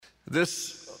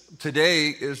Today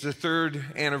is the third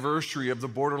anniversary of the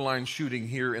Borderline shooting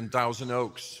here in Thousand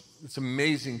Oaks. It's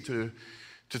amazing to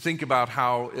think about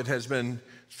how it has been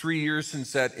 3 years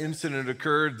since that incident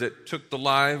occurred that took the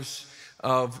lives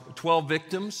of 12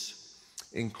 victims,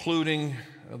 including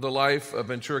the life of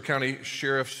Ventura County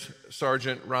Sheriff's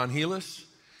Sergeant Ron Helis.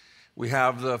 We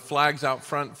have the flags out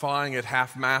front flying at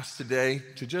half-mast today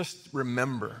to just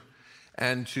remember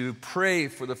and to pray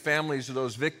for the families of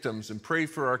those victims and pray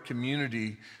for our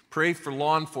community, pray for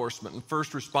law enforcement and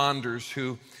first responders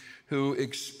who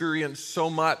experienced so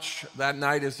much that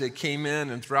night as they came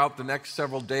in and throughout the next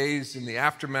several days in the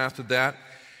aftermath of that.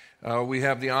 We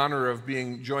have the honor of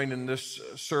being joined in this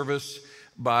service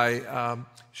by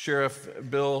Sheriff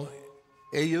Bill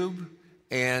Ayub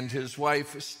and his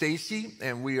wife Stacy,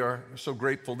 and we are so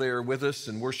grateful they are with us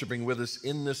and worshiping with us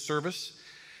in this service.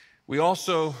 We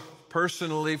also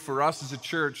personally, for us as a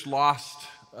church, lost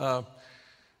a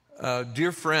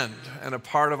dear friend and a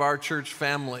part of our church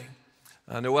family.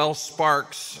 Noelle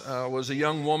Sparks was a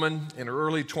young woman in her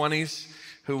early 20s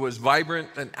who was vibrant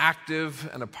and active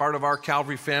and a part of our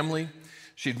Calvary family.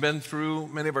 She'd been through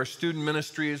many of our student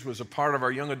ministries, was a part of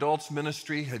our young adults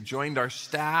ministry, had joined our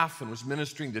staff and was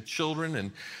ministering to children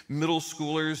and middle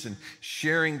schoolers and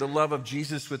sharing the love of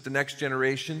Jesus with the next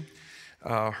generation.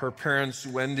 Her parents,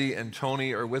 Wendy and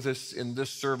Tony, are with us in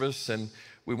this service, and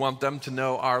we want them to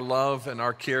know our love and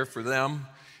our care for them.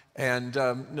 And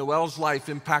Noelle's life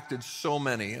impacted so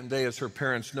many, and they, as her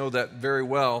parents, know that very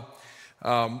well.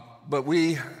 But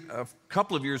we, a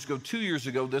couple of years ago, 2 years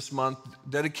ago this month,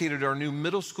 dedicated our new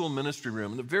middle school ministry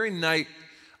room. The very night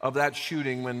of that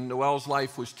shooting, when Noelle's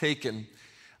life was taken,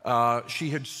 she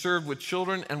had served with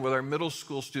children and with our middle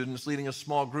school students, leading a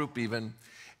small group even,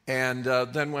 and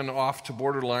then went off to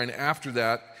Borderline after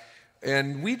that.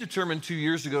 And we determined 2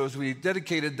 years ago, as we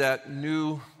dedicated that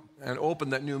new and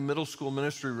opened that new middle school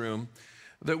ministry room,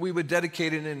 that we would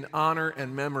dedicate it in honor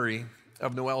and memory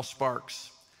of Noelle Sparks.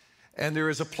 And there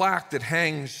is a plaque that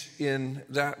hangs in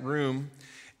that room,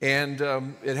 and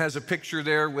it has a picture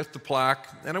there with the plaque.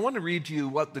 And I want to read to you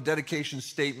what the dedication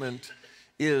statement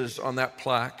is on that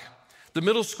plaque. The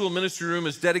middle school ministry room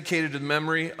is dedicated to the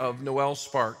memory of Noelle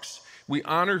Sparks. We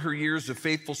honor her years of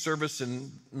faithful service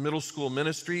in middle school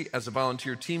ministry as a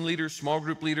volunteer team leader, small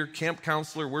group leader, camp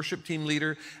counselor, worship team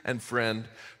leader, and friend.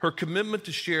 Her commitment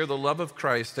to share the love of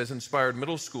Christ has inspired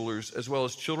middle schoolers as well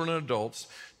as children and adults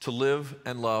to live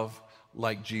and love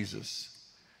like Jesus.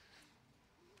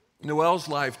 Noelle's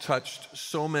life touched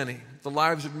so many. The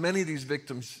lives of many of these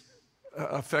victims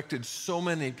affected so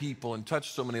many people and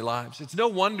touched so many lives. It's no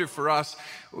wonder for us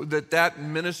that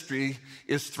ministry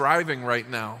is thriving right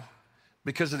now,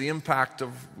 because of the impact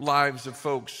of lives of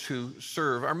folks who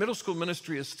serve. Our middle school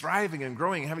ministry is thriving and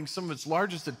growing, having some of its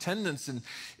largest attendance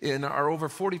in our over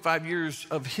 45 years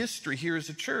of history here as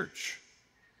a church.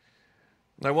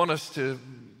 And I want us to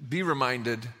be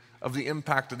reminded of the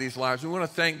impact of these lives. We want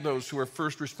to thank those who are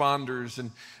first responders and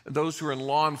those who are in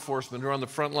law enforcement, who are on the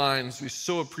front lines. We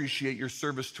so appreciate your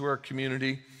service to our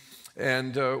community,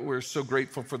 and we're so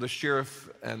grateful for the sheriff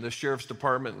and the sheriff's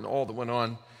department and all that went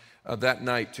on that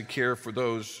night to care for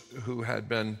those who had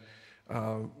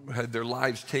their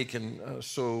lives taken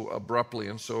so abruptly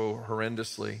and so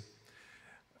horrendously.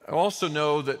 I also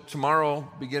know that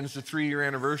tomorrow begins the 3-year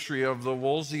anniversary of the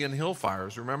Woolsey and Hill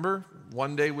fires. Remember?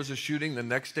 One day was a shooting, the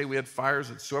next day we had fires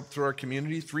that swept through our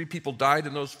community. 3 people died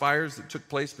in those fires that took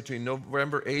place between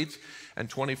November 8th and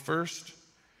 21st.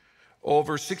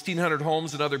 Over 1,600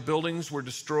 homes and other buildings were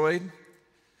destroyed.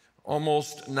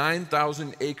 Almost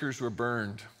 9,000 acres were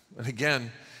burned. And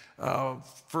again,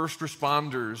 first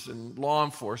responders and law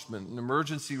enforcement and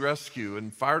emergency rescue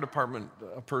and fire department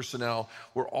personnel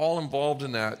were all involved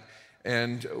in that,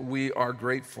 and we are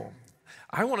grateful.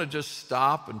 I want to just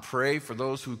stop and pray for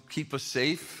those who keep us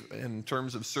safe in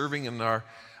terms of serving in our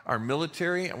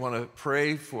military. I want to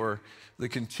pray for the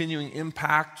continuing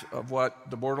impact of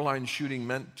what the Borderline shooting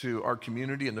meant to our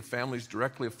community and the families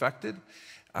directly affected.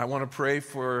 I want to pray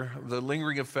for the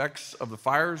lingering effects of the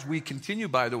fires. We continue,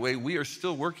 by the way, we are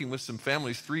still working with some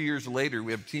families 3 years later.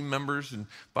 We have team members and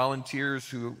volunteers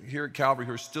who here at Calvary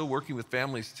who are still working with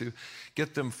families to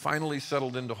get them finally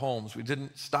settled into homes. We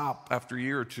didn't stop after a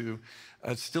year or two.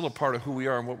 It's still a part of who we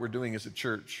are and what we're doing as a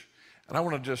church. And I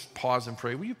want to just pause and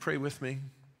pray. Will you pray with me?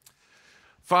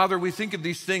 Father, we think of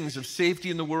these things of safety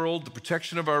in the world, the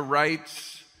protection of our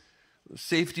rights, the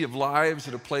safety of lives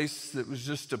at a place that was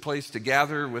just a place to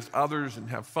gather with others and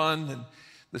have fun, and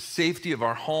the safety of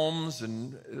our homes.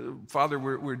 And Father,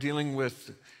 we're dealing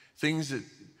with things that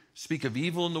speak of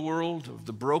evil in the world, of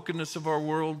the brokenness of our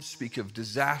world, speak of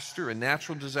disaster and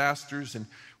natural disasters, and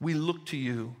we look to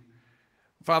you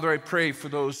Father, I pray for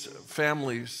those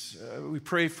families. We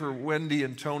pray for Wendy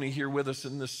and Tony here with us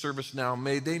in this service now.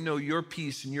 May they know your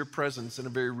peace and your presence in a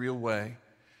very real way.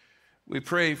 We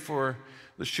pray for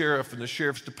the sheriff and the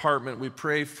sheriff's department. We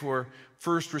pray for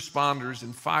first responders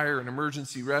and fire and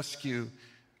emergency rescue.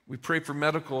 We pray for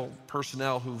medical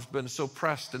personnel who've been so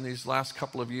pressed in these last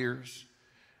couple of years.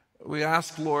 We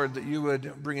ask, Lord, that you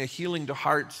would bring a healing to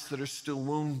hearts that are still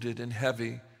wounded and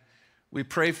heavy. We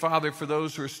pray, Father, for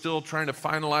those who are still trying to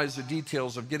finalize the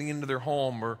details of getting into their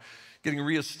home or getting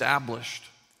reestablished.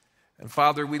 And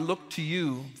Father, we look to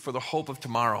you for the hope of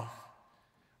tomorrow.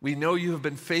 We know you have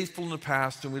been faithful in the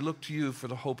past, and we look to you for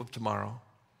the hope of tomorrow.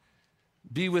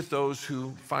 Be with those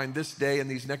who find this day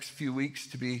and these next few weeks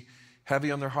to be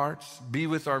heavy on their hearts. Be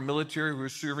with our military who are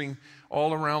serving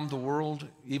all around the world,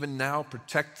 even now.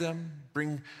 Protect them.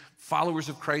 Bring followers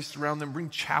of Christ around them. Bring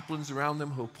chaplains around them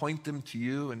who will point them to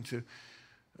you and to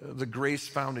the grace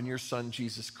found in your Son,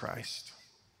 Jesus Christ.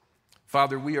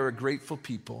 Father, we are a grateful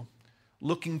people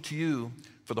looking to you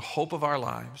for the hope of our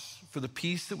lives, for the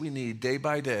peace that we need day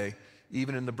by day,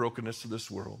 even in the brokenness of this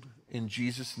world. In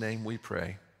Jesus' name we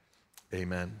pray.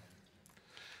 Amen.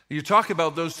 You talk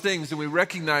about those things, and we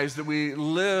recognize that we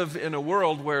live in a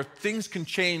world where things can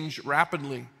change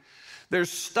rapidly. There's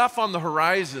stuff on the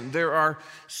horizon. There are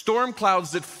storm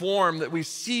clouds that form that we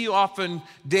see often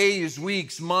days,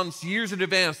 weeks, months, years in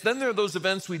advance. Then there are those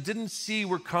events we didn't see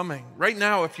were coming. Right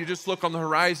now, if you just look on the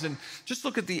horizon, just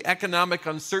look at the economic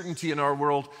uncertainty in our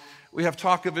world. We have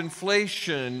talk of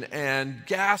inflation and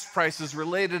gas prices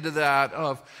related to that,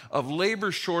 of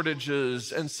labor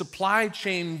shortages and supply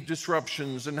chain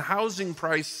disruptions and housing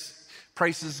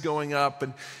prices going up.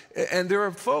 And there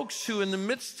are folks who, in the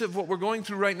midst of what we're going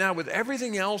through right now with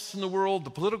everything else in the world, the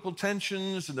political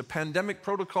tensions and the pandemic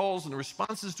protocols and the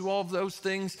responses to all of those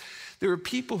things, there are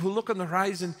people who look on the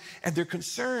horizon and they're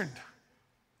concerned.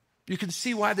 You can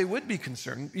see why they would be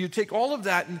concerned. You take all of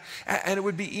that and it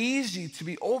would be easy to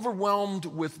be overwhelmed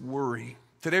with worry.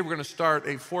 Today we're going to start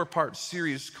a 4-part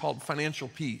series called Financial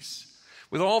Peace.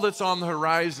 With all that's on the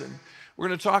horizon, we're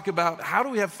going to talk about how do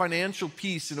we have financial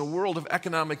peace in a world of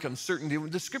economic uncertainty.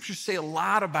 The scriptures say a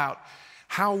lot about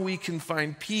how we can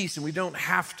find peace and we don't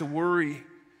have to worry.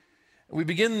 We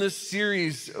begin this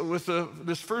series with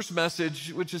this first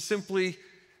message, which is simply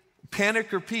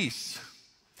panic or peace.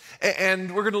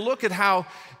 And we're going to look at how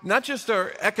not just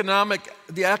the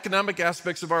economic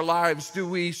aspects of our lives do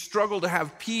we struggle to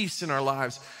have peace in our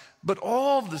lives, but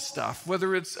all of the stuff,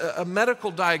 whether it's a medical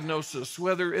diagnosis,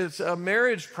 whether it's a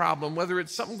marriage problem, whether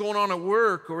it's something going on at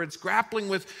work, or it's grappling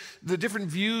with the different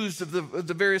views of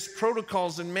the various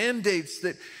protocols and mandates,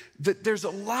 that there's a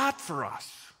lot for us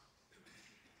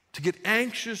to get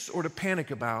anxious or to panic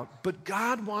about. But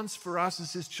God wants for us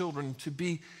as his children to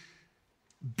be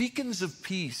beacons of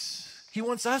peace. He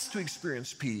wants us to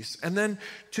experience peace and then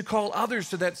to call others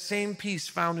to that same peace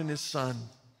found in his Son.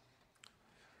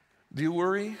 Do you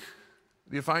worry?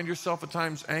 Do you find yourself at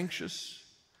times anxious?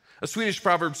 A Swedish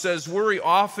proverb says, worry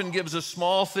often gives a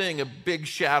small thing a big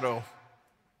shadow.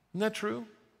 Isn't that true?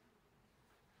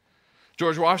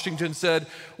 George Washington said,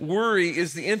 worry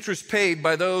is the interest paid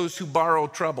by those who borrow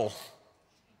trouble.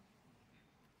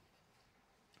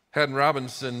 Haddon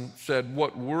Robinson said,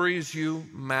 what worries you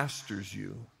masters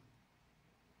you.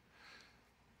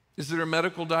 Is there a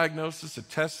medical diagnosis, a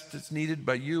test that's needed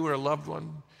by you or a loved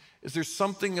one? Is there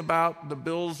something about the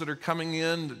bills that are coming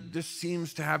in that just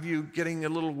seems to have you getting a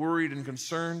little worried and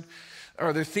concerned?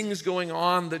 Are there things going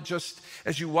on that just,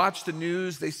 as you watch the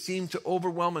news, they seem to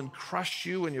overwhelm and crush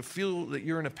you and you feel that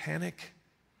you're in a panic?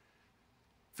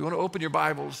 If you want to open your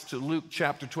Bibles to Luke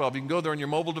chapter 12, you can go there on your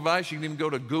mobile device. You can even go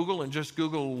to Google and just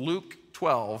Google Luke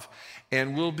 12,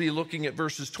 and we'll be looking at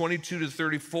verses 22 to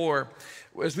 34.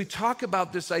 As we talk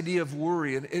about this idea of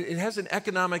worry, and it has an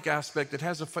economic aspect, it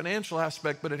has a financial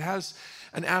aspect, but it has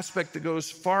an aspect that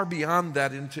goes far beyond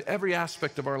that into every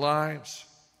aspect of our lives.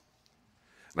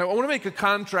 Now, I want to make a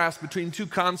contrast between two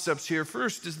concepts here.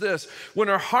 First is this: when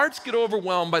our hearts get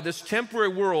overwhelmed by this temporary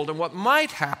world and what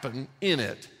might happen in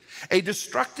it, a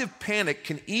destructive panic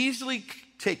can easily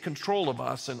take control of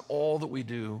us and all that we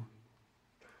do.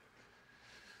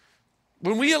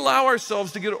 When we allow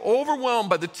ourselves to get overwhelmed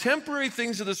by the temporary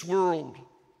things of this world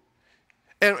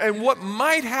and what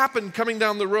might happen coming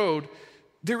down the road,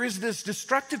 there is this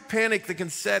destructive panic that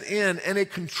can set in, and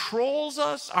it controls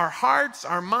us, our hearts,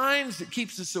 our minds. It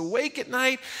keeps us awake at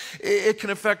night. It can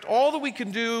affect all that we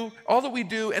can do, all that we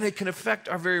do, and it can affect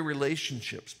our very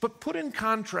relationships. But put in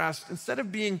contrast, instead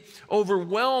of being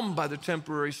overwhelmed by the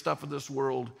temporary stuff of this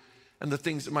world and the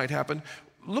things that might happen,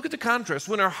 look at the contrast.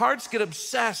 When our hearts get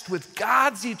obsessed with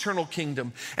God's eternal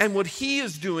kingdom and what he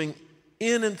is doing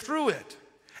in and through it.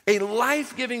 A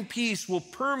life-giving peace will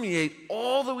permeate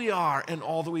all that we are and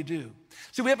all that we do.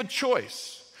 So we have a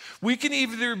choice. We can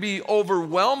either be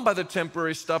overwhelmed by the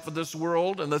temporary stuff of this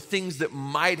world and the things that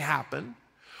might happen,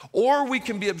 or we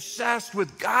can be obsessed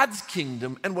with God's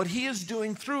kingdom and what He is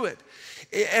doing through it.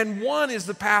 And one is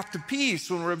the path to peace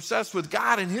when we're obsessed with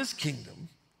God and His kingdom.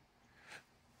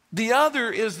 The other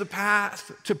is the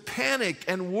path to panic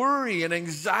and worry and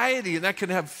anxiety, and that can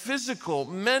have physical,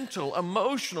 mental,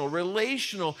 emotional,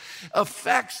 relational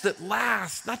effects that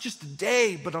last not just a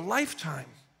day, but a lifetime.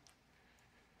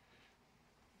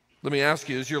 Let me ask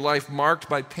you, is your life marked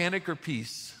by panic or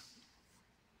peace?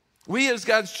 We as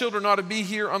God's children ought to be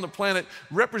here on the planet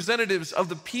representatives of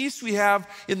the peace we have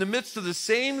in the midst of the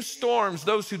same storms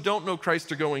those who don't know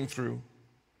Christ are going through.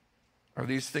 Are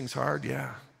these things hard?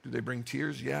 Yeah. Do they bring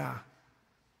tears? Yeah.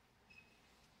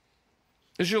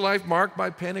 Is your life marked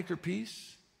by panic or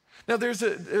peace? Now, there's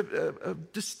a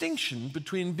distinction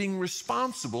between being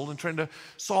responsible and trying to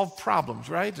solve problems,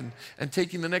 right? And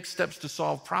taking the next steps to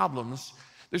solve problems.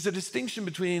 There's a distinction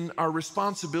between our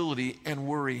responsibility and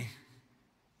worry.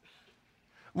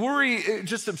 Worry, it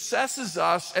just obsesses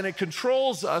us and it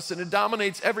controls us and it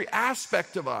dominates every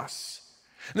aspect of us.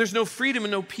 And there's no freedom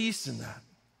and no peace in that.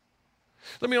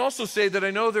 Let me also say that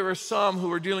I know there are some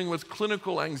who are dealing with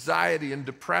clinical anxiety and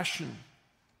depression.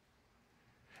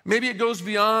 Maybe it goes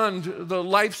beyond the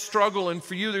life struggle, and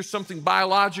for you there's something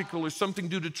biological or something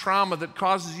due to trauma that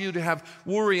causes you to have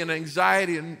worry and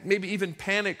anxiety and maybe even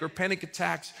panic or panic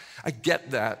attacks. I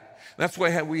get that. That's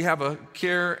why we have a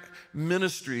care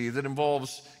ministry that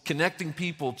involves connecting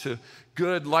people to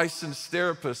good licensed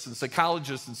therapists and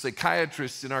psychologists and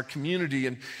psychiatrists in our community.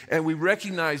 And we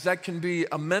recognize that can be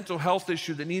a mental health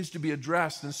issue that needs to be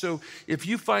addressed. And so if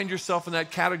you find yourself in that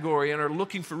category and are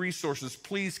looking for resources,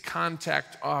 please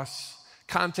contact us.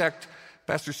 Contact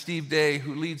Pastor Steve Day,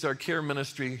 who leads our care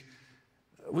ministry.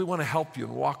 We want to help you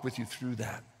and walk with you through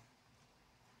that.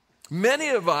 Many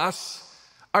of us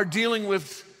are dealing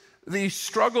with the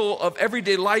struggle of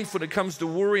everyday life when it comes to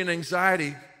worry and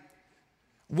anxiety.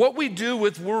 What we do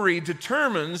with worry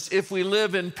determines if we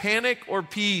live in panic or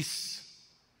peace.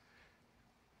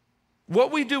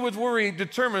 What we do with worry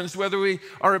determines whether we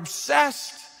are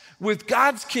obsessed with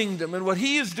God's kingdom and what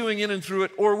He is doing in and through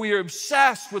it, or we are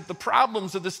obsessed with the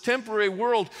problems of this temporary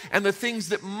world and the things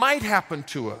that might happen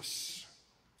to us.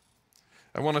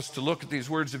 I want us to look at these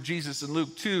words of Jesus in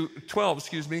Luke 12.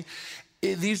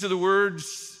 These are the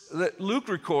words that Luke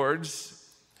records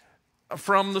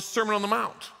from the Sermon on the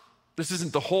Mount. This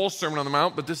isn't the whole Sermon on the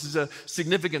Mount, but this is a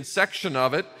significant section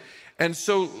of it. And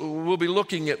so we'll be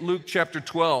looking at Luke chapter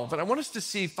 12. And I want us to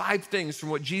see 5 things from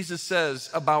what Jesus says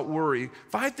about worry.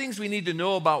 5 things we need to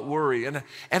know about worry and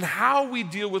how we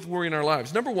deal with worry in our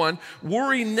lives. Number 1,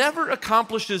 worry never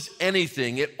accomplishes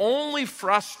anything. It only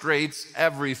frustrates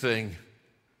everything.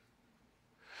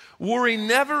 Worry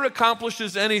never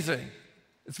accomplishes anything.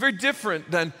 It's very different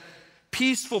than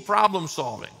peaceful problem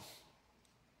solving.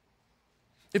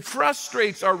 It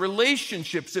frustrates our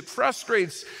relationships. It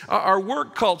frustrates our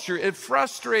work culture. It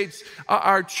frustrates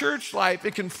our church life.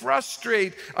 It can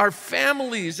frustrate our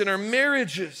families and our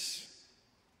marriages.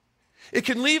 It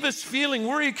can leave us feeling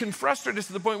worry. Can frustrate us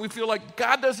to the point we feel like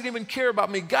God doesn't even care about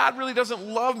me. God really doesn't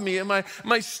love me. Am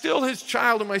I still His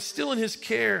child? Am I still in His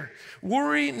care?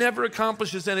 Worry never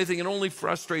accomplishes anything. It only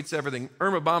frustrates everything.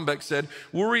 Irma Bombeck said,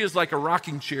 worry is like a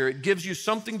rocking chair. It gives you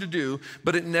something to do,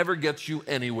 but it never gets you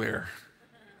anywhere.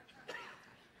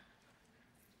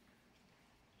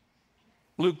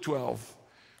 Luke 12,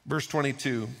 verse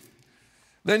 22.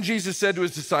 Then Jesus said to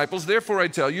His disciples, therefore I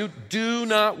tell you, do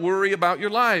not worry about your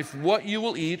life, what you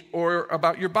will eat, or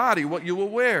about your body, what you will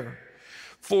wear.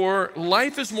 For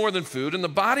life is more than food, and the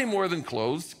body more than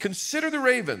clothes. Consider the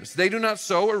ravens. They do not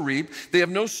sow or reap. They have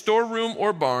no storeroom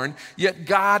or barn, yet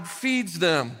God feeds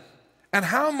them. And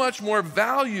how much more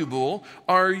valuable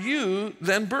are you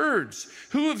than birds?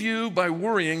 Who of you, by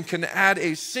worrying, can add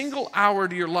a single hour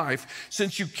to your life?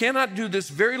 Since you cannot do this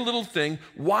very little thing,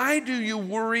 why do you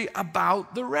worry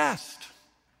about the rest?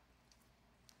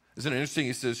 Isn't it interesting?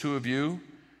 He says, who of you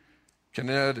can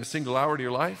add a single hour to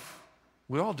your life?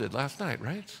 We all did last night,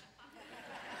 right?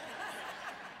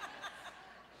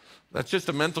 That's just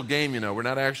a mental game, We're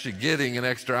not actually getting an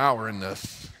extra hour in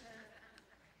this.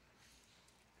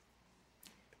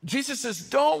 Jesus says,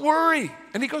 don't worry.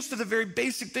 And He goes to the very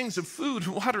basic things of food,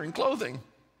 water, and clothing.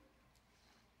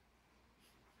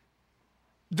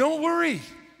 Don't worry.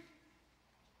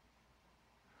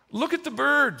 Look at the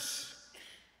birds.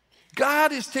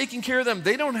 God is taking care of them.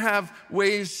 They don't have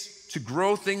ways to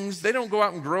grow things. They don't go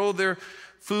out and grow their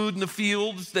food in the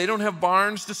fields. They don't have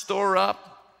barns to store up.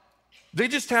 They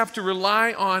just have to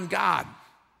rely on God.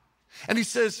 And he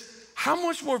says, how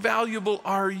much more valuable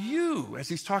are you? As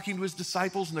he's talking to his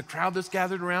disciples and the crowd that's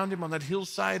gathered around him on that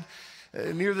hillside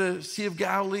near the Sea of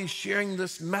Galilee, sharing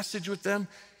this message with them.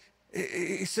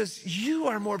 He says, you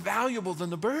are more valuable than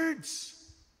the birds.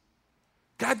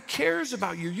 God cares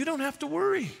about you. You don't have to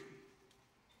worry.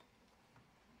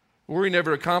 Worry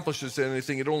never accomplishes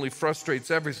anything. It only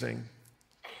frustrates everything.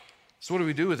 So what do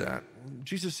we do with that?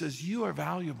 Jesus says, you are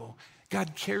valuable.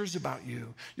 God cares about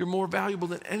you. You're more valuable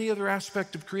than any other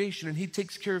aspect of creation, and he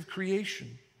takes care of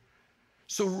creation.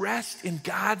 So rest in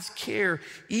God's care,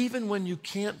 even when you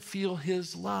can't feel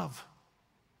his love.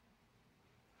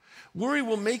 Worry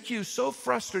will make you so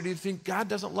frustrated you think God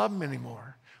doesn't love him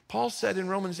anymore. Paul said in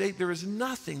Romans 8, there is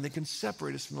nothing that can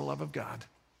separate us from the love of God,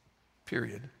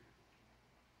 period.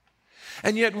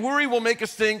 And yet worry will make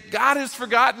us think, God has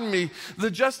forgotten me.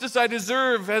 The justice I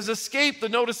deserve has escaped the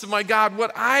notice of my God.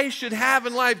 What I should have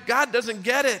in life, God doesn't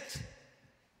get it.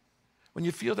 When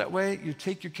you feel that way, you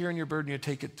take your care and your burden, you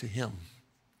take it to him.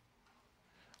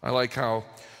 I like how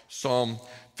Psalm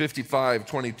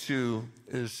 55:22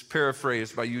 is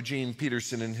paraphrased by Eugene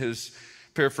Peterson in his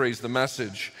paraphrase The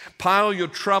Message. Pile your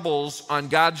troubles on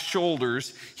God's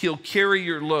shoulders. He'll carry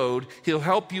your load. He'll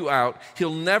help you out.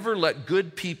 He'll never let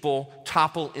good people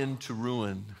topple into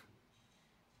ruin.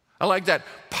 I like that.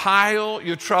 Pile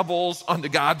your troubles onto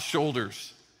God's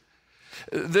shoulders.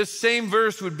 This same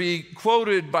verse would be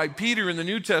quoted by Peter in the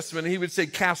New Testament. He would say,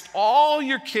 cast all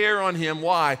your care on him.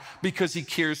 Why? Because he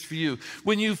cares for you.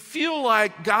 When you feel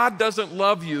like God doesn't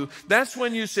love you, that's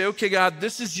when you say, okay, God,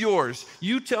 this is yours.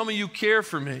 You tell me you care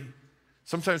for me.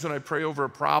 Sometimes when I pray over a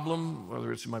problem,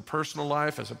 whether it's in my personal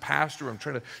life, as a pastor, I'm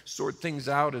trying to sort things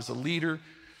out as a leader,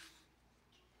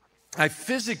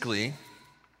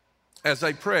 as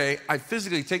I pray, I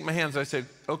physically take my hands and I say,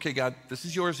 okay, God, this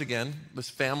is yours again.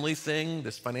 This family thing,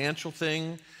 this financial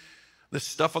thing, this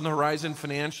stuff on the horizon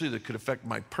financially that could affect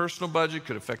my personal budget,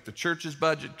 could affect the church's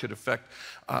budget, could affect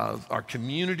our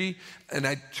community. And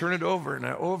I turn it over and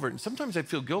over. And sometimes I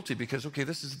feel guilty because, okay,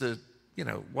 this is the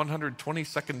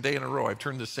 122nd day in a row I've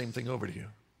turned the same thing over to you.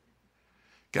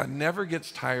 God never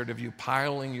gets tired of you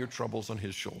piling your troubles on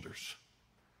his shoulders.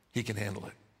 He can handle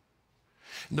it.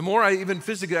 And the more I even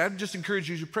physically, I just encourage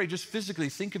you to pray, just physically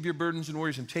think of your burdens and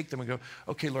worries and take them and go,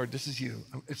 okay, Lord, this is you.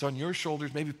 It's on your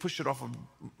shoulders. Maybe push it off of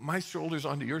my shoulders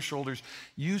onto your shoulders.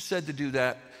 You said to do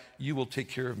that. You will take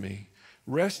care of me.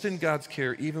 Rest in God's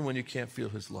care even when you can't feel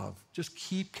his love. Just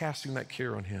keep casting that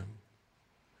care on him.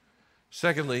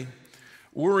 Secondly,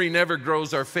 worry never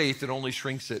grows our faith. It only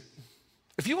shrinks it.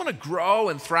 If you want to grow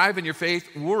and thrive in your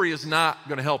faith, worry is not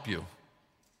going to help you.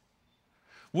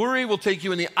 Worry will take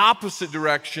you in the opposite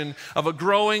direction of a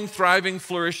growing, thriving,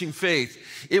 flourishing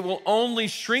faith. It will only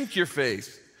shrink your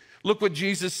faith. Look what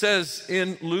Jesus says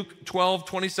in Luke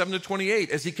 12:27-28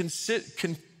 as he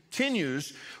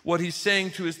continues what he's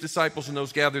saying to his disciples and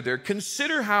those gathered there.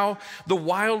 Consider how the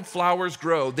wildflowers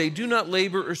grow. They do not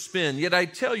labor or spin. Yet I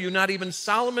tell you, not even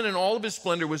Solomon in all of his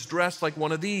splendor was dressed like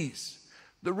one of these.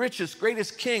 The richest,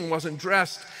 greatest king wasn't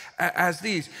dressed as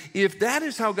these. If that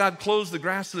is how God clothes the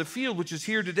grass of the field, which is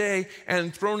here today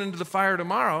and thrown into the fire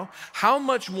tomorrow, how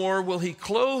much more will he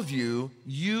clothe you,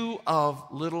 you of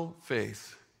little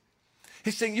faith?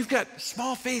 He's saying, you've got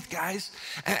small faith, guys,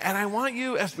 and I want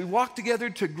you, as we walk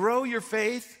together, to grow your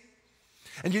faith.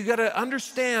 And you've got to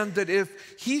understand that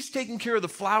if he's taking care of the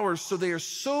flowers so they are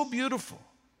so beautiful,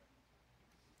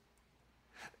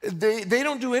 they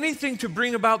don't do anything to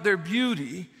bring about their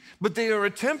beauty, but they are a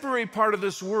temporary part of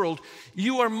this world.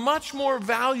 You are much more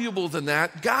valuable than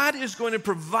that. God is going to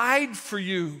provide for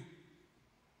you.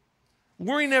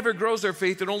 Worry never grows our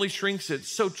faith, it only shrinks it.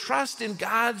 So trust in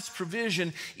God's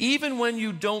provision, even when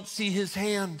you don't see his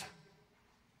hand.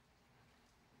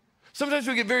 Sometimes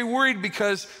we get very worried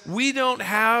because we don't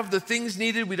have the things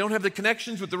needed. We don't have the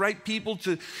connections with the right people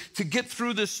to get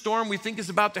through this storm we think is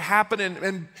about to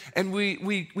happen. And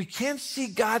we can't see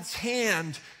God's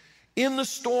hand in the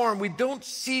storm. We don't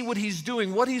see what he's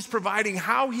doing, what he's providing,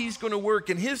 how he's going to work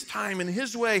in his time, in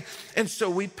his way. And so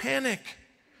we panic.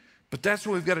 But that's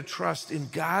what we've got to trust in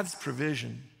God's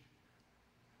provision,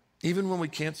 even when we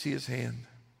can't see his hand.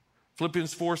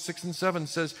 Philippians 4:6-7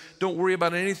 says, don't worry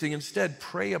about anything. Instead,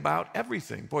 pray about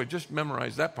everything. Boy, just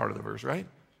memorize that part of the verse, right?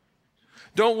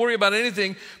 Don't worry about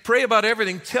anything. Pray about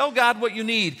everything. Tell God what you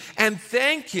need and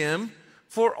thank him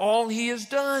for all he has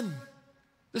done.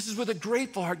 This is with a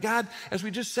grateful heart. God, as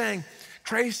we just sang,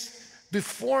 Christ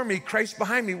before me, Christ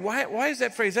behind me. Why is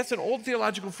that phrase? That's an old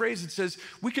theological phrase. It says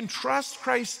we can trust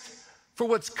Christ for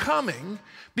what's coming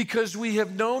because we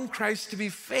have known Christ to be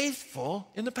faithful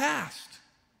in the past.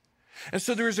 And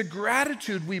so there is a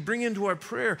gratitude we bring into our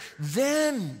prayer.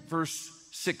 Then, verse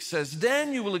 6 says,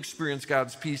 then you will experience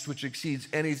God's peace, which exceeds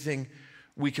anything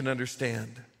we can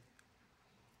understand.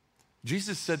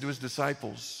 Jesus said to his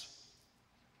disciples,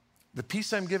 the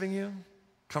peace I'm giving you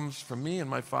comes from me and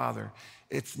my Father.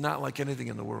 It's not like anything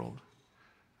in the world.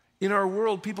 In our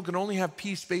world, people can only have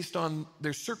peace based on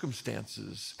their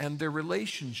circumstances and their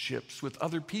relationships with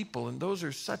other people, and those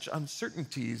are such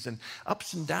uncertainties and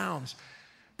ups and downs.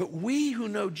 But we who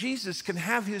know Jesus can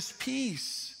have his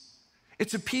peace.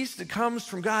 It's a peace that comes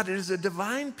from God. It is a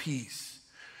divine peace.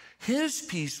 His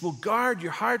peace will guard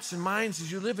your hearts and minds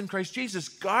as you live in Christ Jesus.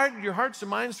 Guard your hearts and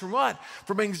minds from what?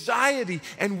 From anxiety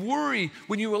and worry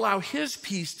when you allow his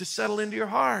peace to settle into your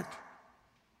heart.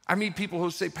 I meet people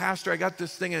who say, Pastor, I got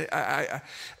this thing,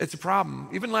 it's a problem.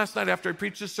 Even last night after I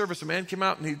preached this service, a man came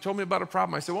out and he told me about a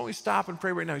problem. I said, why don't we stop and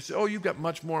pray right now? He said, oh, you've got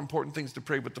much more important things to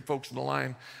pray with the folks in the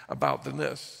line about than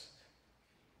this.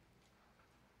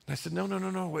 And I said, no.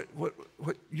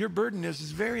 What your burden is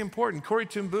very important. Corrie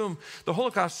ten Boom, the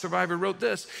Holocaust survivor, wrote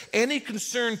this: any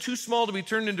concern too small to be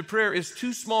turned into prayer is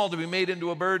too small to be made into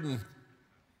a burden.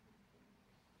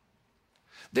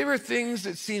 There are things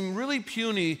that seem really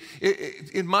puny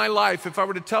in my life, if I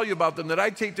were to tell you about them, that I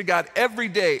take to God every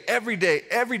day.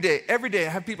 I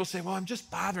have people say, well, I'm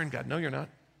just bothering God. No, you're not.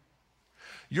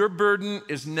 Your burden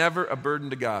is never a burden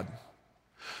to God.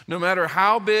 No matter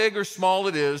how big or small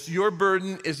it is, your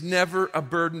burden is never a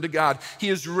burden to God. He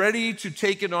is ready to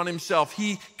take it on himself.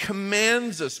 He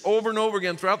commands us over and over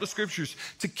again throughout the scriptures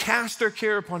to cast our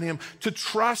care upon him, to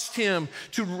trust him,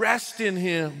 to rest in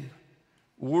him.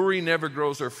 Worry never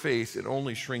grows our faith, it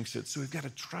only shrinks it. So we've got to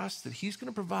trust that he's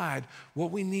going to provide what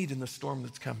we need in the storm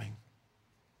that's coming.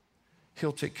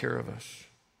 He'll take care of us.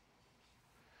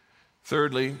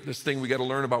 Thirdly, this thing we got to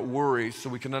learn about worry so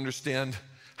we can understand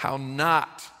how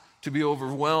not to be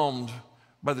overwhelmed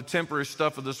by the temporary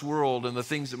stuff of this world and the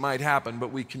things that might happen,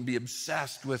 but we can be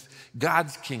obsessed with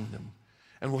God's kingdom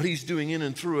and what he's doing in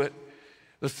and through it.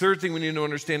 The third thing we need to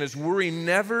understand is worry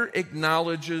never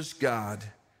acknowledges God.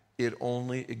 It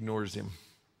only ignores him.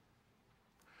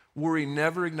 Worry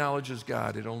never acknowledges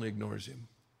God. It only ignores him.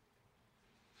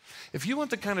 If you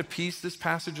want the kind of peace this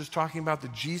passage is talking about,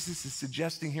 that Jesus is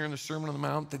suggesting here in the Sermon on the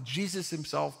Mount, that Jesus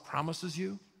himself promises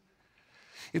you,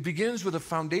 it begins with a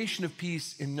foundation of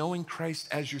peace in knowing Christ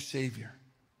as your Savior.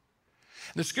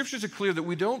 And the scriptures are clear that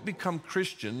we don't become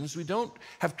Christians, we don't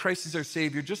have Christ as our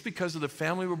Savior just because of the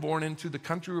family we're born into, the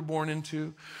country we're born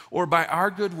into, or by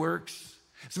our good works.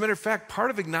 As a matter of fact, part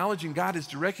of acknowledging God is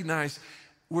to recognize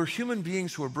we're human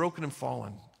beings who are broken and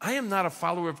fallen. I am not a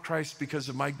follower of Christ because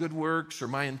of my good works or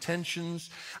my intentions.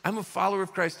 I'm a follower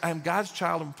of Christ. I am God's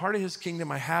child. I'm part of his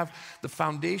kingdom. I have the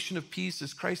foundation of peace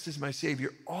as Christ is my Savior,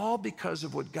 all because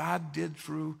of what God did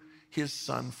through his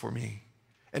Son for me.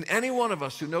 And any one of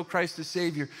us who know Christ as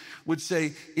Savior would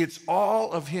say, it's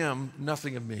all of him,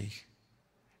 nothing of me.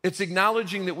 It's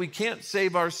acknowledging that we can't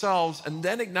save ourselves and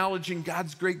then acknowledging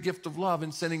God's great gift of love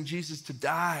and sending Jesus to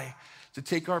die, to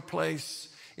take our place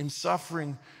in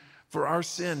suffering for our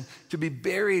sin, to be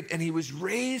buried, and he was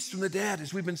raised from the dead,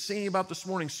 as we've been singing about this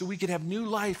morning, so we could have new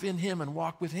life in him and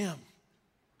walk with him.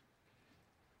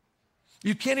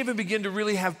 You can't even begin to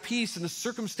really have peace in the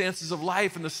circumstances of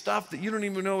life and the stuff that you don't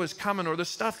even know is coming, or the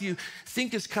stuff you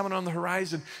think is coming on the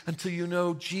horizon, until you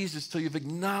know Jesus, till you've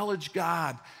acknowledged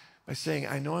God by saying,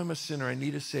 I know I'm a sinner, I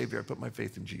need a Savior, I put my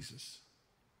faith in Jesus.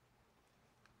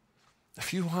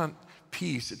 If you want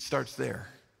peace, it starts there.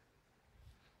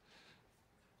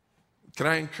 Can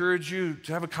I encourage you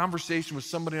to have a conversation with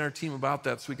somebody on our team about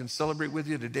that so we can celebrate with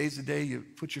you? Today's the day you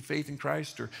put your faith in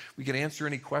Christ, or we can answer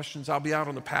any questions. I'll be out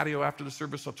on the patio after the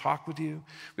service. I'll talk with you.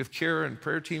 We have care and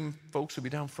prayer team folks who'll be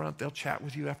down front. They'll chat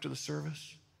with you after the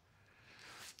service.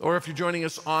 Or if you're joining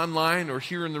us online or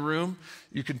here in the room,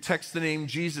 you can text the name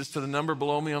Jesus to the number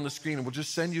below me on the screen, and we'll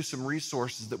just send you some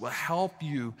resources that will help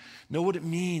you know what it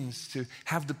means to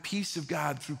have the peace of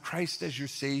God through Christ as your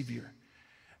Savior.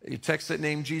 You text that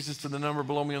name Jesus to the number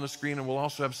below me on the screen, and we'll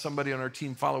also have somebody on our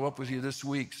team follow up with you this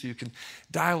week so you can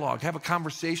dialogue, have a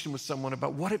conversation with someone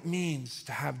about what it means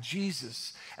to have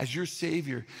Jesus as your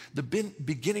Savior, the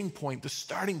beginning point, the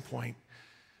starting point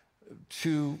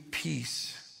to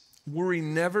peace. Worry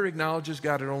never acknowledges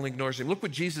God, it only ignores him. Look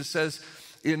what Jesus says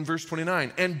in verse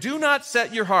 29. And do not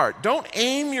set your heart. Don't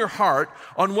aim your heart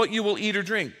on what you will eat or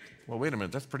drink. Well, wait a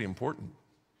minute, that's pretty important.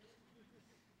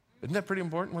 Isn't that pretty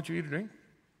important, what you eat or drink?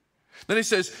 Then he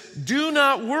says, do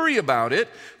not worry about it,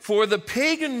 for the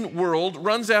pagan world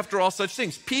runs after all such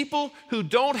things. People who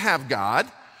don't have God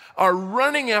are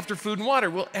running after food and water.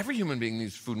 Well, every human being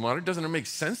needs food and water. Doesn't it make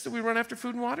sense that we run after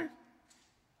food and water?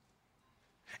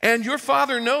 And your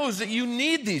Father knows that you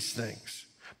need these things.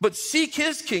 But seek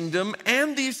his kingdom,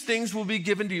 and these things will be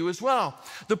given to you as well.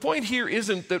 The point here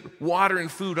isn't that water and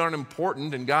food aren't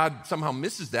important and God somehow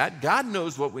misses that. God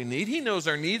knows what we need. He knows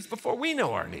our needs before we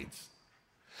know our needs.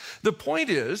 The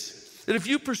point is that if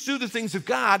you pursue the things of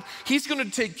God, he's going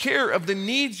to take care of the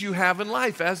needs you have in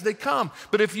life as they come.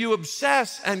 But if you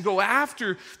obsess and go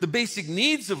after the basic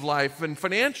needs of life and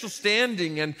financial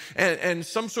standing and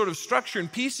some sort of structure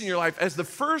and peace in your life as the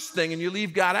first thing, and you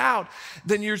leave God out,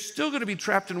 then you're still going to be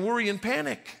trapped in worry and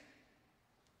panic.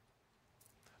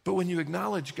 But when you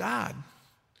acknowledge God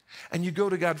and you go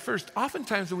to God first,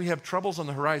 oftentimes when we have troubles on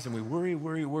the horizon, we worry.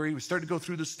 We start to go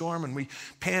through the storm and we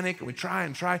panic and we try.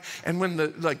 And when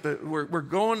we're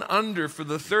going under for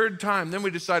the third time, then we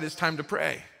decide it's time to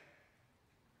pray.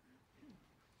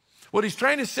 What he's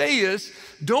trying to say is,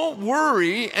 don't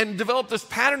worry and develop this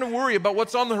pattern of worry about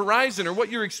what's on the horizon or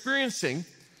what you're experiencing.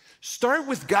 Start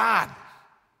with God.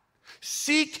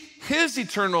 Seek his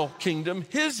eternal kingdom,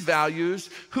 his values,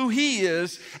 who he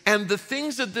is, and the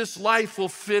things of this life will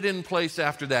fit in place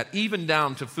after that, even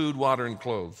down to food, water, and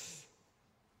clothes.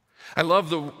 I love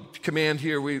the command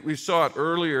here. We saw it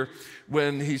earlier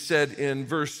when he said in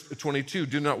verse 22,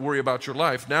 do not worry about your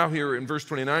life. Now here in verse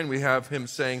 29, we have him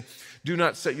saying, do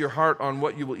not set your heart on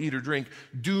what you will eat or drink.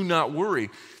 Do not worry.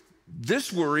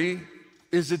 This worry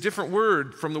is a different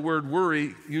word from the word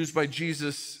worry used by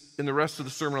Jesus in the rest of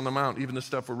the Sermon on the Mount, even the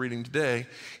stuff we're reading today.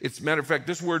 It's a matter of fact,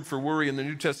 this word for worry in the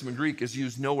New Testament Greek is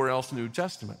used nowhere else in the New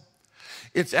Testament.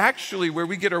 It's actually where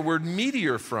we get our word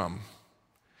meteor from.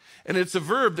 And it's a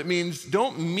verb that means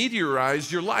don't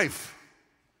meteorize your life.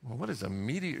 Well, what is a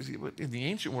meteor? In the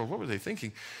ancient world, what were they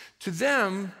thinking? To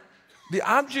them, the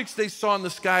objects they saw in the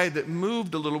sky that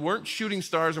moved a little weren't shooting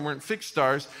stars and weren't fixed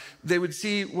stars. They would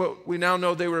see what we now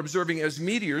know they were observing as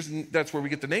meteors, and that's where we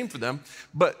get the name for them.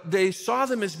 But they saw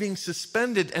them as being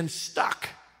suspended and stuck.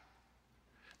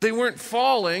 They weren't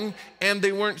falling and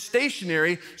they weren't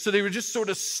stationary, so they were just sort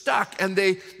of stuck. And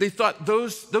they thought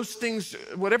those things,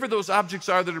 whatever those objects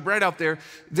are that are bright out there,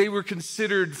 they were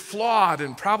considered flawed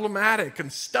and problematic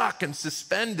and stuck and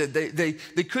suspended.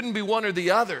 They couldn't be one or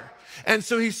the other. And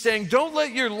so he's saying, don't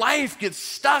let your life get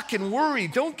stuck in worry.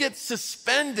 Don't get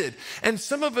suspended. And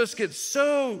some of us get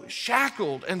so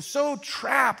shackled and so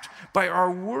trapped by our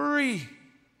worry.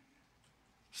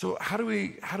 So how do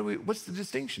we, what's the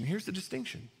distinction? Here's the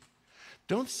distinction.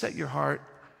 Don't set your heart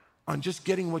on just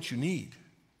getting what you need.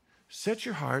 Set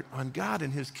your heart on God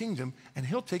and his kingdom, and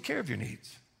he'll take care of your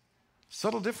needs.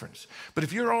 Subtle difference. But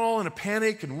if you're all in a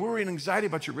panic and worry and anxiety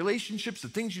about your relationships, the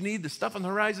things you need, the stuff on the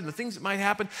horizon, the things that might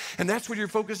happen, and that's where your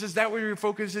focus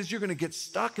is, you're going to get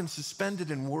stuck and suspended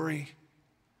in worry.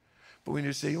 But when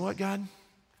you say, you know what, God?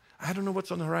 I don't know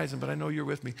what's on the horizon, but I know you're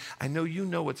with me. I know you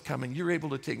know what's coming. You're able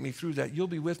to take me through that. You'll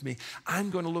be with me. I'm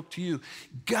going to look to you.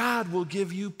 God will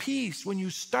give you peace when you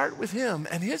start with him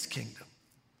and his kingdom.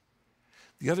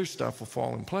 The other stuff will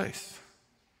fall in place.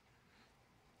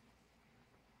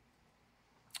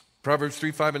 Proverbs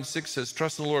 3, 5, and 6 says,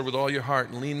 trust in the Lord with all your heart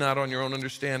and lean not on your own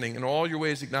understanding. In all your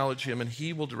ways acknowledge him, and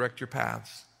he will direct your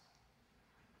paths.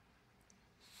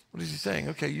 What is he saying?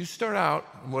 Okay, you start out,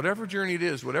 whatever journey it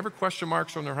is, whatever question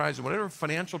marks are on the horizon, whatever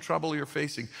financial trouble you're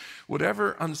facing,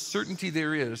 whatever uncertainty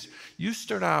there is, you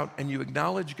start out and you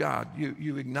acknowledge God.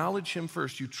 You acknowledge him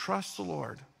first. You trust the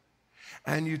Lord.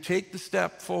 And you take the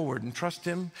step forward and trust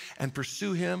him and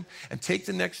pursue him and take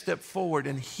the next step forward,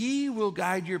 and he will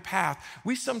guide your path.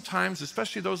 We sometimes,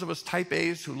 especially those of us type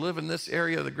A's who live in this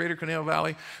area of the Greater Conejo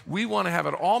Valley, we want to have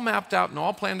it all mapped out and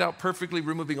all planned out perfectly,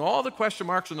 removing all the question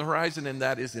marks on the horizon, and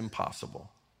that is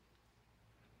impossible.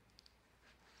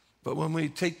 But when we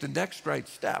take the next right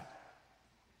step,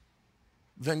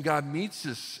 then God meets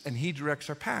us and he directs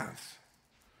our paths.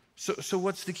 So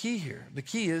what's the key here? The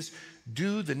key is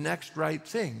do the next right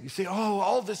thing. You say, oh,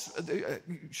 all this,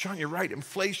 Sean, you're right,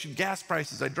 inflation, gas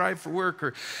prices, I drive for work,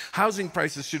 or housing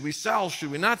prices, should we sell, should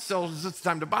we not sell, is it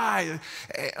time to buy?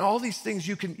 All these things,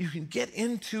 you can get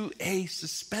into a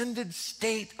suspended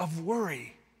state of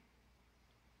worry.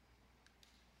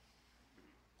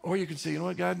 Or you can say, you know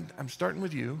what, God, I'm starting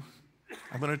with you.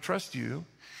 I'm going to trust you,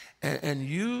 and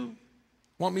you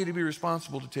want me to be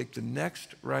responsible to take the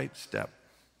next right step.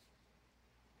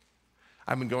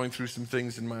 I've been going through some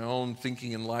things in my own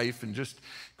thinking in life and just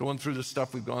going through the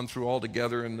stuff we've gone through all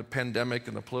together in the pandemic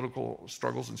and the political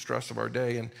struggles and stress of our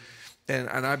day. And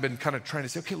I've been kind of trying to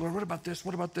say, okay, Lord, what about this?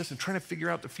 What about this? And trying to figure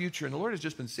out the future. And the Lord has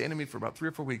just been saying to me for about 3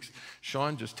 or 4 weeks,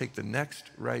 Sean, just take the next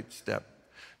right step.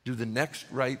 Do the next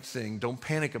right thing. Don't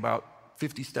panic about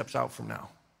 50 steps out from now.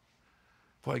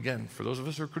 Boy, again, for those of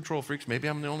us who are control freaks, maybe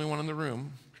I'm the only one in the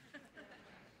room.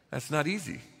 That's not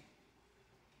easy.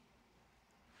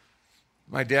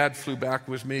 My dad flew back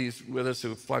with me. He's with us.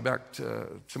 He'll fly back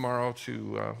tomorrow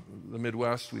to the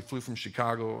Midwest. We flew from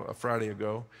Chicago a Friday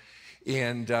ago.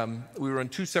 And we were on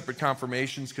 2 separate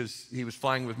confirmations because he was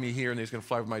flying with me here and he was going to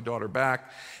fly with my daughter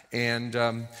back. And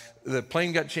the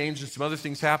plane got changed and some other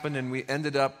things happened and we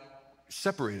ended up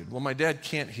separated. Well, my dad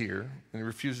can't hear and he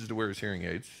refuses to wear his hearing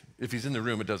aids. If he's in the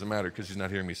room, it doesn't matter because he's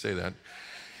not hearing me say that.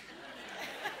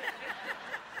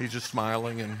 He's just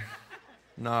smiling and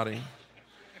nodding.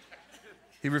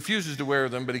 He refuses to wear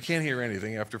them, but he can't hear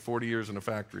anything after 40 years in a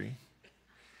factory.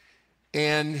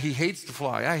 And he hates to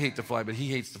fly. I hate to fly, but he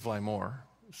hates to fly more.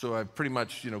 So I've pretty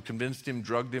much, convinced him,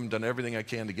 drugged him, done everything I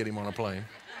can to get him on a plane.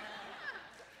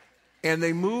 And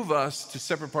they move us to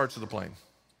separate parts of the plane.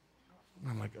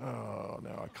 I'm like, oh,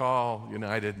 no. I call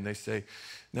United, and they say,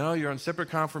 no, you're on separate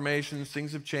confirmations.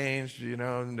 Things have changed,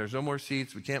 and there's no more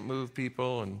seats. We can't move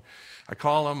people. And I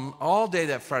call them all day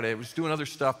that Friday. I was doing other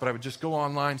stuff, but I would just go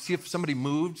online, see if somebody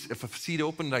moved, if a seat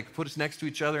opened, I could put us next to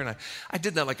each other. And I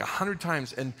did that like 100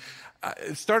 times. And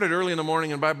it started early in the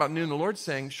morning, and by about noon, the Lord's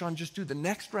saying, Sean, just do the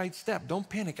next right step. Don't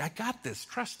panic. I got this.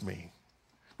 Trust me.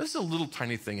 This is a little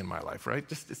tiny thing in my life, right?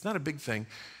 It's not a big thing.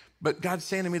 But God's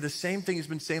saying to me the same thing he's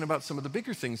been saying about some of the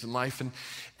bigger things in life. And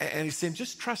he's saying,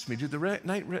 just trust me, do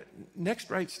the next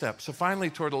right step. So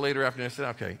finally, toward the later afternoon, I said,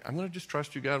 okay, I'm going to just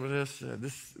trust you, God, with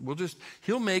this.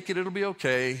 He'll make it. It'll be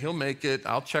okay. He'll make it.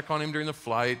 I'll check on him during the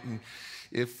flight. And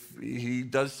if he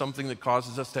does something that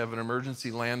causes us to have an emergency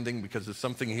landing because of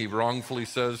something he wrongfully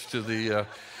says to the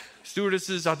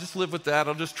stewardesses, I'll just live with that.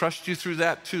 I'll just trust you through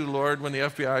that too, Lord, when the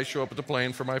FBI show up at the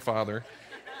plane for my father.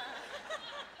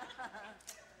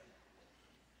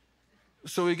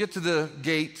 So we get to the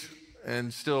gate,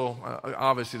 and still,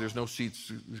 obviously, there's no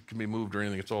seats that can be moved or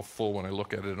anything. It's all full when I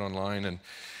look at it online. And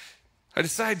I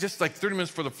decide just like 30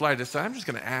 minutes before the flight, I decide I'm just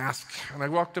going to ask. And I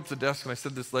walked up to the desk, and I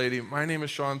said to this lady, my name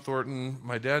is Sean Thornton.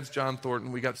 My dad's John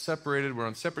Thornton. We got separated. We're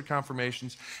on separate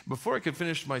confirmations. Before I could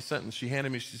finish my sentence, she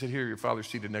said, here, your father's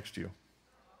seated next to you.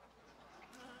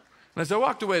 And as I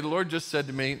walked away, the Lord just said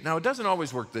to me, now, it doesn't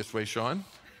always work this way, Sean.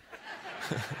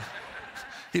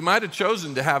 He might have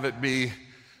chosen to have it be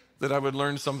that I would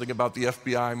learn something about the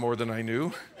FBI more than I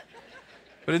knew.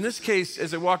 But in this case,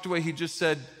 as I walked away, he just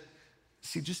said,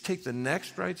 see, just take the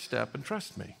next right step and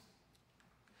trust me.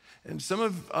 And some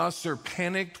of us are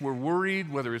panicked, we're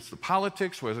worried, whether it's the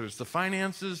politics, whether it's the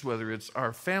finances, whether it's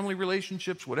our family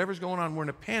relationships, whatever's going on, we're in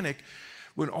a panic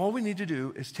when all we need to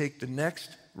do is take the next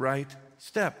right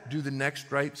step, do the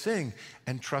next right thing,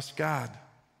 and trust God.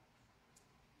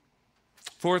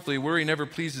 Fourthly, worry never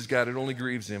pleases God, it only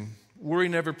grieves him. Worry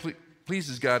never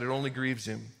pleases God, it only grieves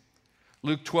him.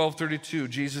 Luke 12:32,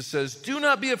 Jesus says, do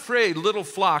not be afraid, little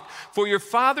flock, for your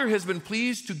Father has been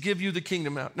pleased to give you the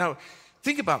kingdom. Now,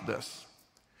 think about this.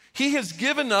 He has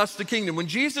given us the kingdom. When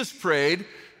Jesus prayed,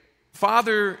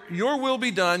 Father, your will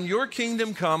be done, your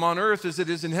kingdom come on earth as it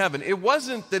is in heaven. It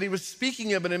wasn't that he was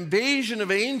speaking of an invasion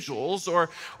of angels or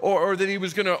that he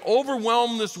was going to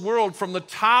overwhelm this world from the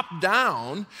top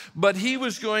down, but he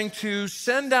was going to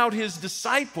send out his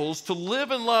disciples to live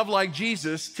and love like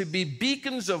Jesus, to be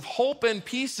beacons of hope and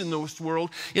peace in this world.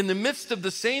 In the midst of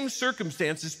the same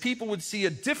circumstances, people would see a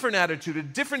different attitude, a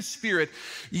different spirit.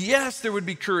 Yes, there would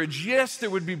be courage. Yes, there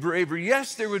would be bravery.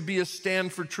 Yes, there would be a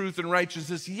stand for truth and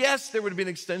righteousness. Yes, there would be an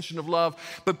extension of love,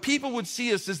 but people would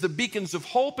see us as the beacons of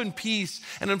hope and peace.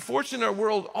 And unfortunately, in our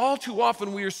world, all too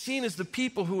often, we are seen as the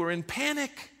people who are in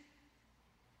panic.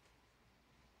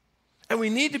 And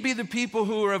we need to be the people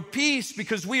who are of peace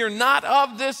because we are not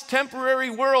of this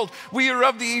temporary world. We are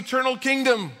of the eternal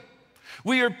kingdom.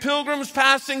 We are pilgrims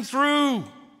passing through.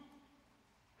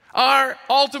 Our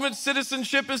ultimate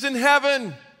citizenship is in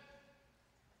heaven.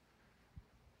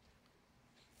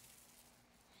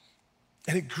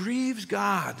 And it grieves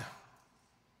God.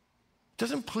 It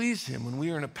doesn't please him when we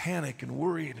are in a panic and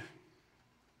worried.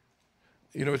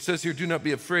 It says here, do not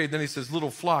be afraid. Then he says,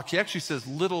 little flock. He actually says,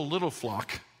 little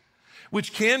flock,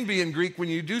 which can be in Greek when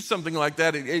you do something like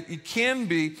that. It can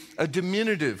be a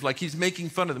diminutive, like he's making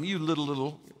fun of them. You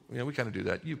little, we kind of do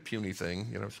that. You puny thing,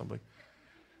 something.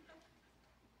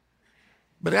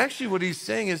 But actually what he's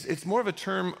saying is it's more of a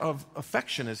term of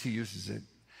affection as he uses it.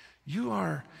 You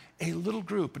are a little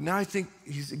group. And now I think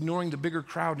he's ignoring the bigger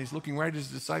crowd and he's looking right at his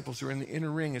disciples who are in the inner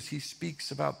ring as he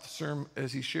speaks about the sermon,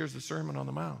 as he shares the Sermon on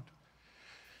the Mount.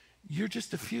 You're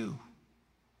just a few.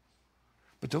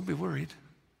 But don't be worried.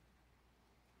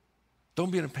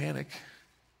 Don't be in a panic.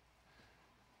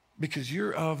 Because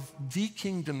you're of the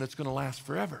kingdom that's going to last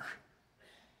forever.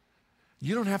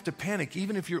 You don't have to panic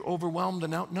even if you're overwhelmed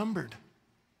and outnumbered.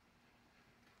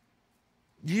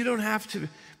 You don't have to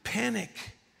panic.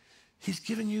 He's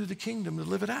given you the kingdom to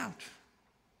live it out.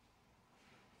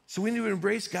 So we need to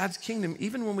embrace God's kingdom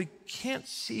even when we can't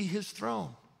see his throne.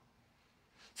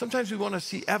 Sometimes we want to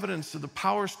see evidence of the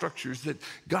power structures that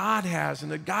God has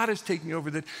and that God is taking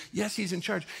over, that yes, he's in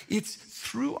charge. It's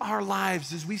through our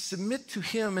lives as we submit to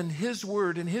him and his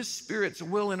word and his Spirit's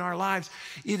will in our lives.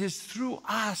 It is through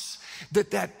us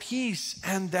that peace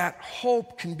and that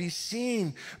hope can be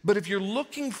seen. But if you're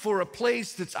looking for a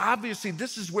place that's obviously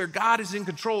this is where God is in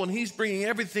control and he's bringing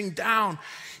everything down,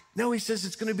 no, he says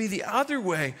it's going to be the other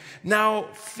way. Now,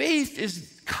 faith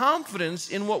is confidence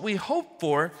in what we hope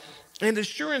for and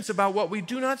assurance about what we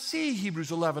do not see,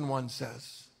 Hebrews 11:1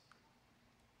 says.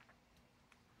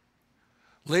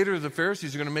 Later, the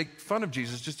Pharisees are going to make fun of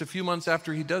Jesus just a few months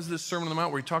after he does this Sermon on the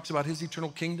Mount where he talks about his eternal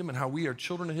kingdom and how we are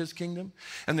children of his kingdom.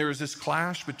 And there is this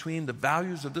clash between the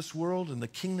values of this world and the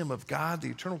kingdom of God, the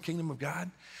eternal kingdom of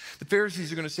God. The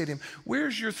Pharisees are going to say to him,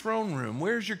 where's your throne room?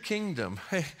 Where's your kingdom?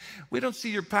 Hey, we don't see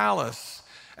your palace.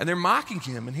 And they're mocking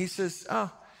him. And he says,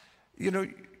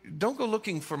 don't go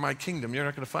looking for my kingdom. You're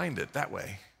not going to find it that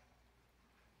way.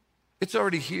 It's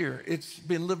already here. It's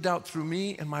been lived out through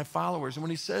me and my followers. And when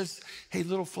he says, hey,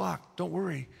 little flock, don't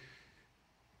worry.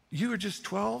 You are just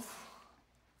 12,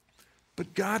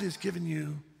 but God has given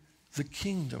you the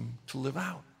kingdom to live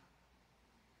out.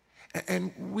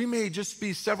 And we may just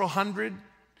be several hundred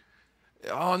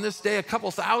on this day, a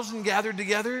couple thousand gathered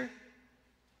together.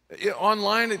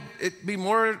 Online, it'd be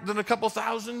more than a couple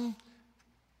thousand.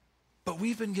 But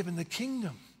we've been given the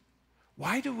kingdom.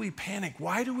 Why do we panic?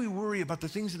 Why do we worry about the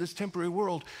things of this temporary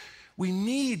world? We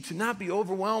need to not be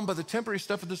overwhelmed by the temporary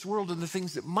stuff of this world and the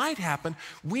things that might happen.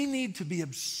 We need to be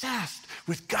obsessed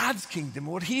with God's kingdom,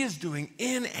 what he is doing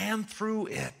in and through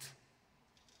it.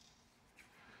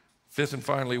 Fifth and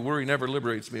finally, worry never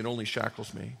liberates me, it only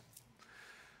shackles me.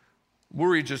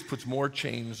 Worry just puts more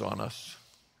chains on us,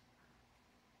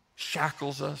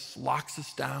 shackles us, locks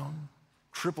us down,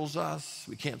 cripples us.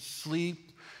 We can't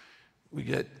sleep. We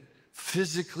get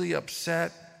physically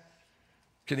upset,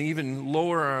 can even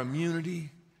lower our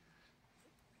immunity,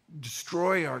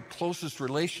 destroy our closest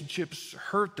relationships,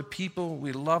 hurt the people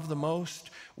we love the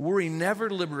most. Worry never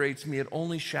liberates me, it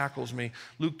only shackles me.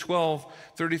 Luke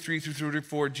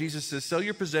 12:33-34, Jesus says, sell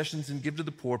your possessions and give to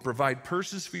the poor. Provide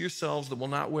purses for yourselves that will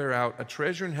not wear out, a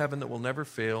treasure in heaven that will never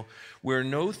fail, where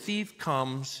no thief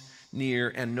comes near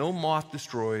and no moth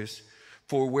destroys.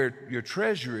 For where your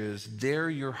treasure is, there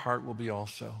your heart will be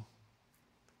also.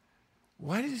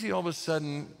 Why does he all of a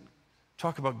sudden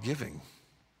talk about giving,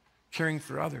 caring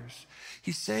for others?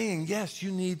 He's saying, yes,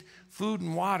 you need food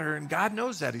and water, and God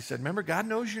knows that. He said, remember, God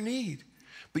knows your need.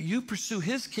 But you pursue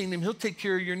his kingdom, he'll take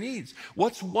care of your needs.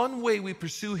 What's one way we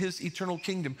pursue his eternal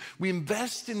kingdom? We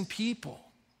invest in people.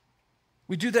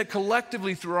 We do that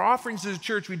collectively through our offerings as a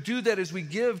church. We do that as we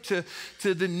give to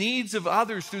the needs of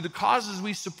others through the causes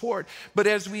we support. But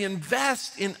as we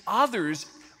invest in others,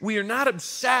 we are not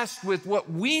obsessed with what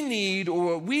we need or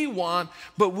what we want,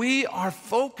 but we are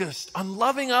focused on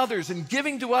loving others and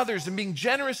giving to others and being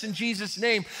generous in Jesus'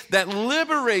 name. That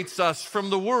liberates us from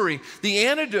the worry. The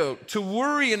antidote to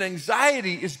worry and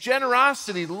anxiety is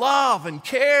generosity, love, and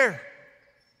care.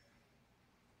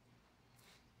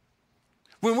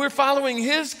 When we're following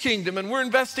his kingdom and we're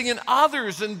investing in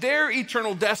others and their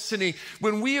eternal destiny,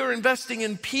 when we are investing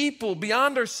in people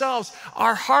beyond ourselves,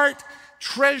 our heart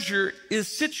treasure is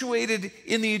situated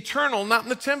in the eternal, not in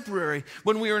the temporary.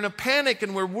 When we are in a panic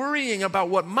and we're worrying about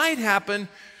what might happen,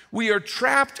 we are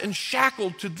trapped and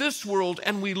shackled to this world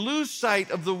and we lose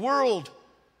sight of the world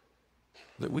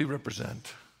that we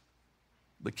represent,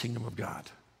 the kingdom of God,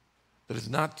 that is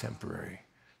not temporary,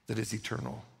 that is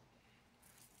eternal.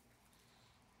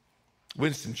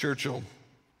 Winston Churchill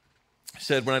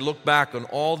said, when I look back on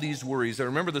all these worries, I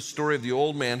remember the story of the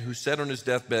old man who said on his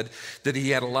deathbed that he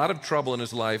had a lot of trouble in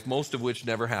his life, most of which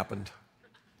never happened.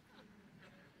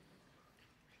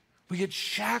 We get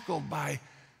shackled by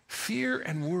fear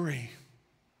and worry.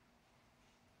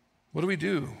 What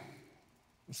do?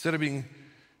 Instead of being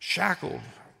shackled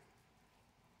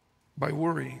by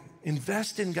worry,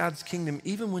 invest in God's kingdom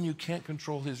even when you can't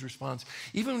control his response.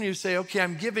 Even when you say, okay,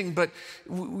 I'm giving, but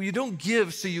you don't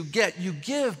give so you get. You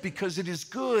give because it is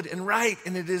good and right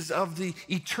and it is of the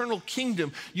eternal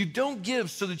kingdom. You don't give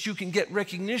so that you can get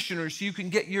recognition or so you can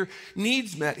get your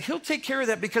needs met. He'll take care of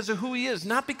that because of who he is,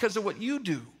 not because of what you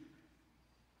do.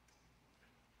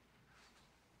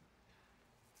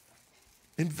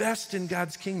 Invest in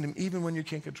God's kingdom even when you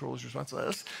can't control his response.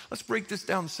 Let's break this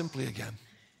down simply again.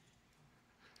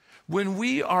 When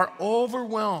we are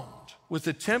overwhelmed with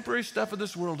the temporary stuff of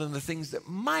this world and the things that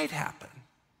might happen,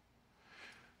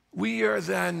 We are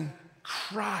then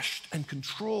crushed and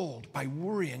controlled by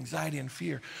worry, anxiety, and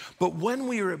fear. But when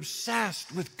we are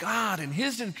obsessed with God and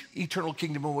his eternal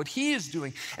kingdom and what he is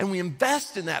doing, and we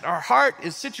invest in that, our heart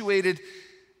is situated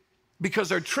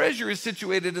because our treasure is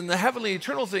situated in the heavenly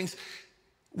eternal things,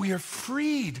 we are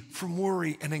freed from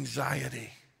worry and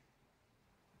anxiety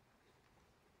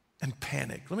and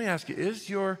panic. Let me ask you, is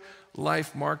your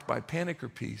life marked by panic or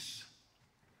peace?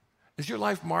 Is your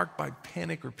life marked by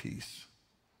panic or peace?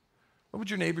 What would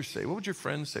your neighbors say? What would your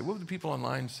friends say? What would the people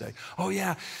online say? Oh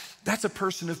yeah, that's a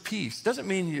person of peace. Doesn't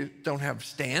mean you don't have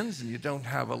stands and you don't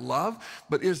have a love,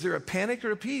 but is there a panic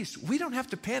or a peace? We don't have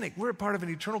to panic. We're a part of an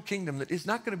eternal kingdom that is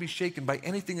not going to be shaken by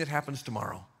anything that happens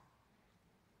tomorrow.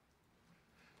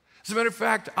 As a matter of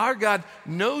fact, our God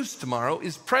knows tomorrow,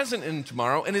 is present in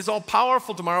tomorrow, and is all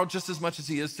powerful tomorrow just as much as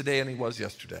he is today and he was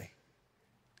yesterday.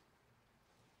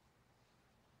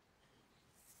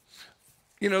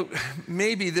 You know,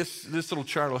 maybe this little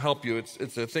chart will help you.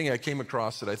 It's a thing I came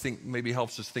across that I think maybe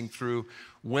helps us think through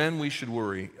when we should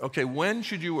worry. Okay, when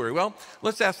should you worry? Well,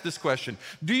 let's ask this question.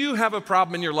 Do you have a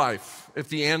problem in your life? If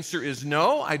the answer is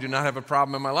no, I do not have a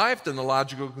problem in my life, then the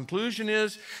logical conclusion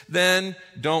is, then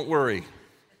don't worry.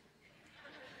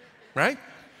 Right?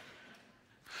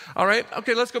 All right,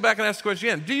 okay, let's go back and ask the question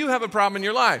again. Do you have a problem in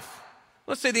your life?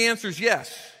 Let's say the answer is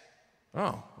yes.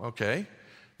 Oh, okay.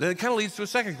 Then it kind of leads to a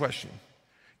second question.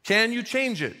 Can you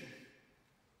change it?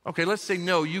 Okay, let's say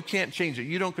no, you can't change it.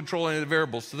 You don't control any of the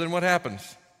variables. So then what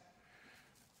happens?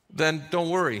 Then don't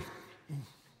worry,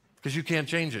 because you can't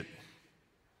change it.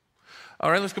 All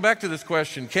right, let's go back to this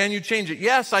question. Can you change it?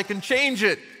 Yes, I can change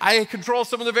it. I control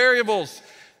some of the variables.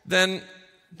 Then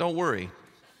don't worry.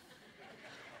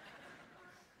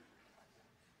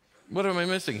 What am I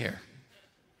missing here?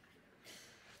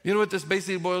 You know what this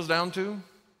basically boils down to?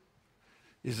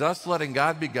 Is us letting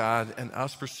God be God and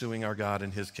us pursuing our God in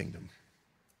his kingdom.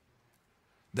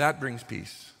 That brings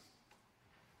peace.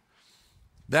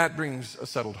 That brings a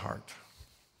settled heart.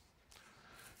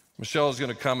 Michelle is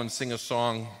going to come and sing a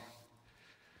song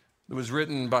that was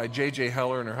written by J.J.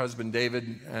 Heller and her husband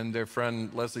David and their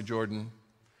friend Leslie Jordan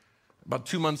about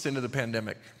 2 months into the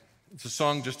pandemic. It's a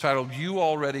song just titled, You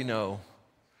Already Know.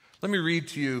 Let me read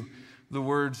to you the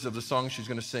words of the song she's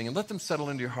going to sing and let them settle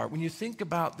into your heart. When you think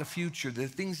about the future, the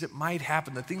things that might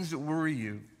happen, the things that worry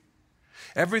you,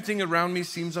 everything around me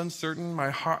seems uncertain.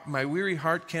 My weary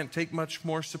heart can't take much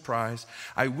more surprise.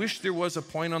 I wish there was a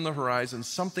point on the horizon,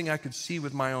 something I could see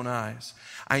with my own eyes.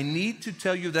 I need to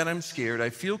tell you that I'm scared.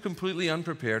 I feel completely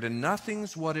unprepared, and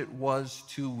nothing's what it was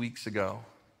 2 weeks ago.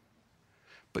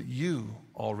 But you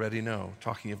already know,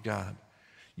 talking of God.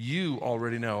 You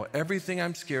already know everything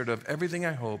I'm scared of, everything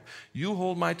I hope. You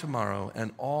hold my tomorrow,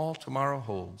 and all tomorrow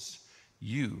holds.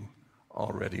 You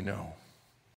already know.